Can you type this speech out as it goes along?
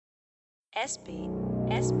SB.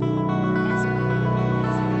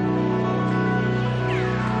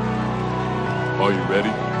 Are you ready?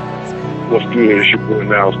 What's good? It's your boy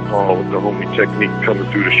Niles with the homie Teknique coming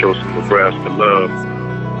through to show some Nebraska love.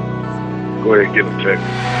 Go ahead and get him, Tech.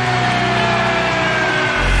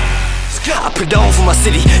 I put on for my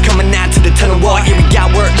city, coming out to the tunnel walk. Yeah, we got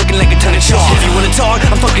work looking like a ton of chalk. If you wanna talk,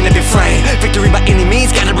 I'm fucking up your frame. Victory by any means,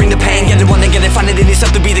 gotta bring the pain. Gotta wanna get it, find it in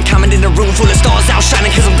yourself to be the comment in a room full of stars outshining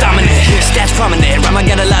cause I'm dominant. Stats prominent, rhyme I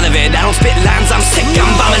got a lot of it. I don't spit lines, I'm sick, I'm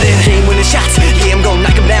vomiting. Game winning shots, yeah I'm gonna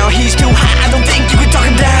knock him down. He's too high, I don't think you can talk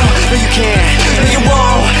him down. No you can't, no you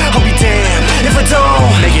won't, I'll be damned if I don't.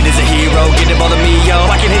 Make it as a hero, get the ball to me yo.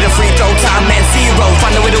 I can hit a free throw, time man zero.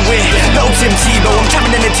 Find a way to win, no Tim Tebow. I'm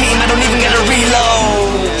trapping in the team, I don't even gotta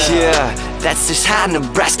reload. Yeah, that's just how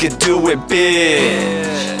Nebraska do it,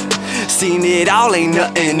 bitch. Seen it all, ain't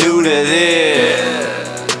nothing new to this.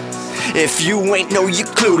 If you ain't know, you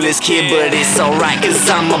clueless, kid, but it's alright, cause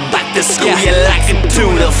I'm about to school you like a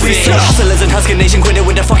tuna fish. Hustlers and Husker Nation, quit it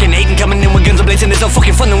with the fucking hate and coming in with guns blazing, there's no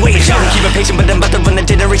fucking fun and waiting. Keep it patient, but I'm about to run the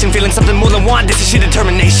generation, feeling something more than one, this is sheer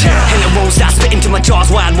determination. And I won't stop spitting to my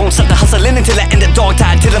jaws wide, won't stop the hustling until I end up dog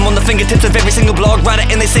tied. Till I'm on the fingertips of every single blog writer,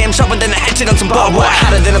 and they say I'm sharper than a hatchet on some barbed wire.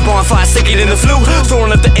 Hotter than a bonfire, sicker than the flu,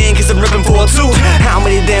 throwing up the end cause I'm ripping for a two. How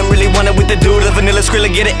many of them really want it with the dude? The vanilla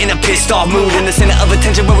skrilla get it in a pissed off mood, in the center of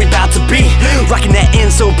attention where we about to be, rocking that in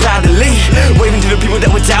so proudly, waving to the people that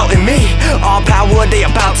were doubting me. All power they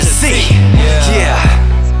about to see. Yeah,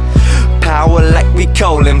 power like we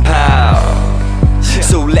Colin Powell.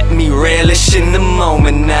 So let me relish in the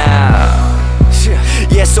moment now.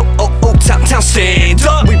 Yeah, so town stand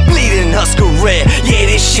up. We bleeding Husker red. Yeah,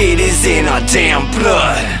 this shit is in our damn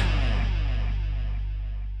blood.